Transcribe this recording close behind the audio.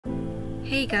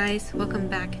Hey guys, welcome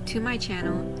back to my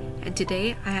channel, and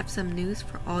today I have some news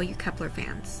for all you Kepler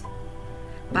fans.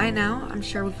 By now, I'm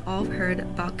sure we've all heard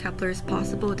about Kepler's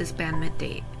possible disbandment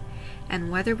date,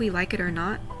 and whether we like it or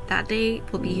not, that day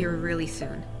will be here really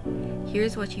soon.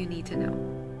 Here's what you need to know.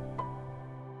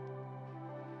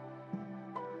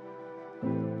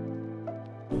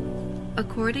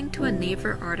 According to a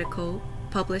NAVER article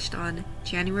published on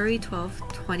January 12,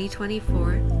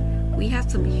 2024, we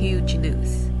have some huge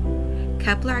news.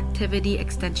 Kepler Activity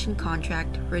Extension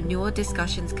Contract renewal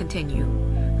discussions continue.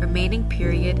 Remaining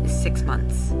period is 6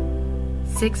 months.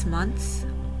 6 months?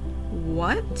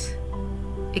 What?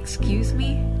 Excuse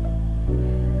me?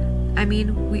 I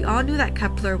mean, we all knew that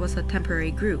Kepler was a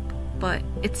temporary group, but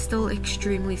it's still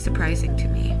extremely surprising to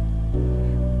me.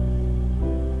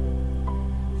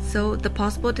 So the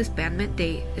possible disbandment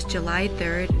date is July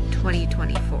 3rd,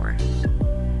 2024.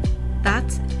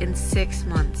 That's in 6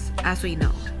 months, as we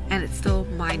know, and it's still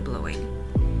mind-blowing.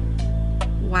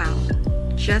 Wow.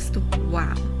 Just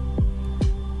wow.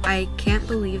 I can't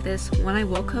believe this. When I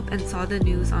woke up and saw the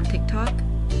news on TikTok,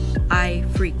 I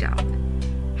freaked out.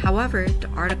 However, the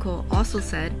article also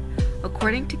said,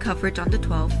 according to coverage on the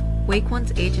 12th,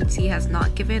 wakeone's agency has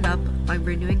not given up on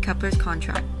renewing Kepler's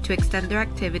contract to extend their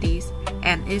activities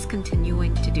and is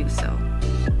continuing to do so.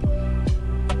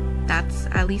 That's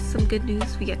at least some good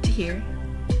news we get to hear.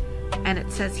 And it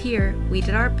says here, we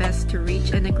did our best to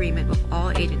reach an agreement with all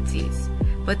agencies,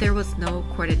 but there was no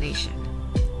coordination.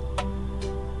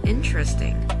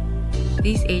 Interesting.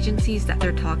 These agencies that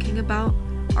they're talking about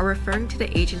are referring to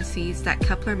the agencies that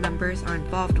Kepler members are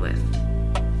involved with.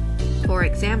 For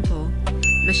example,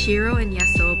 Mashiro and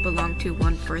Yeso belong to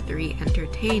 143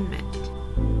 Entertainment.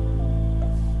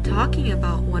 Talking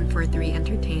about 143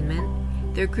 Entertainment,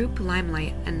 their group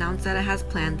Limelight announced that it has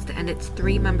plans to end its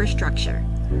 3-member structure,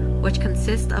 which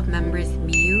consists of members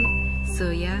Miyu,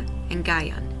 Suya, and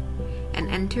Gayan, and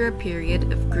enter a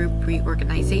period of group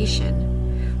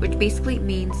reorganization, which basically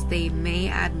means they may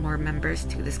add more members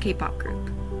to this K-pop group.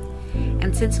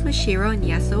 And since Mashiro and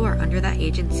Yeso are under that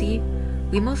agency,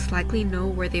 we most likely know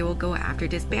where they will go after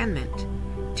disbandment,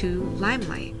 to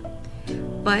Limelight.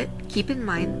 But keep in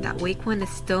mind that wakeone is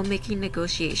still making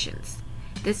negotiations.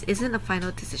 This isn't a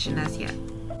final decision as yet.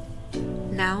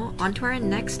 Now, on to our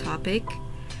next topic.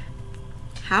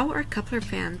 How are Kepler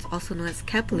fans, also known as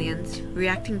keplians,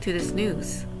 reacting to this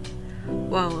news?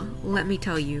 Well, let me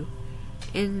tell you,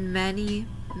 in many,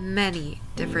 many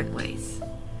different ways.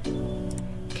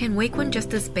 Can wakeone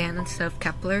just disband instead of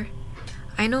Kepler?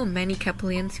 I know many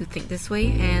keplians who think this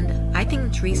way, and I think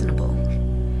it's reasonable.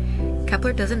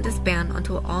 Kepler doesn't disband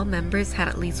until all members had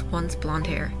at least once blonde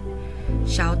hair.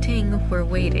 Xiaoting, we're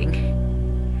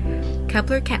waiting.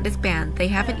 Kepler can't disband. They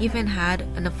haven't even had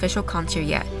an official concert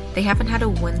yet. They haven't had a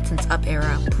win since Up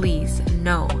era. Please,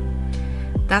 no.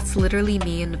 That's literally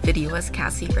me in the video as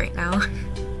Cassie right now.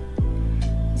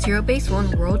 Zero Base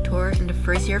won World Tour in the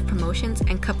first year of promotions,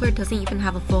 and Kepler doesn't even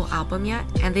have a full album yet,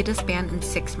 and they disband in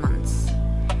 6 months.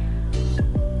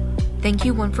 Thank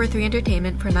you 143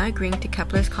 Entertainment for not agreeing to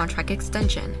Kepler's contract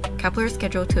extension. Kepler is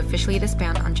scheduled to officially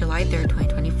disband on July 3rd,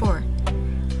 2024.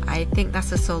 I think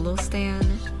that's a solo stan.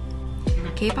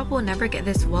 K-pop will never get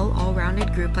this well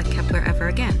all-rounded group like Kepler ever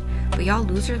again, but y'all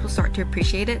losers will start to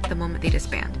appreciate it the moment they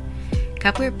disband.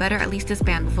 Kepler better at least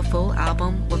disband with a full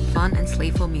album with fun and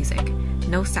slayful music,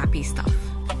 no sappy stuff.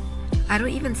 I don't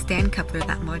even stan Kepler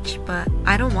that much, but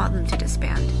I don't want them to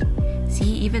disband. See,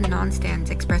 even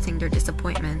non-stans expressing their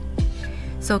disappointment.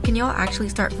 So can y'all actually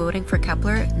start voting for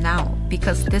Kepler now,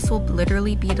 because this will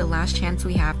literally be the last chance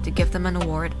we have to give them an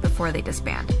award before they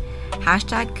disband.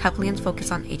 Hashtag keplians focus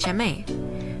on HMA.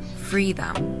 Free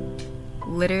them.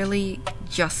 Literally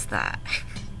just that.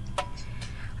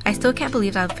 I still can't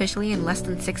believe that officially in less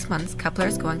than 6 months Kepler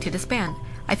is going to disband.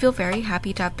 I feel very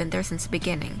happy to have been there since the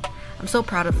beginning. I'm so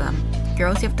proud of them.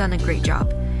 Girls, you've done a great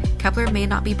job. Kepler may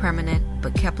not be permanent,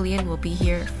 but keplian will be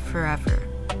here forever.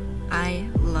 I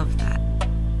love that.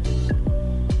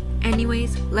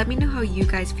 Anyways, let me know how you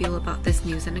guys feel about this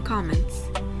news in the comments.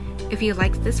 If you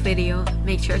liked this video,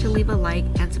 make sure to leave a like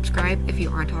and subscribe if you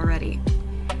aren't already.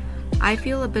 I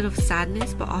feel a bit of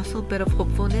sadness, but also a bit of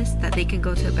hopefulness that they can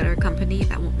go to a better company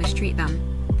that won't mistreat them.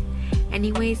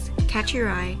 Anyways, catch your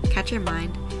eye, catch your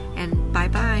mind, and bye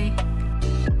bye!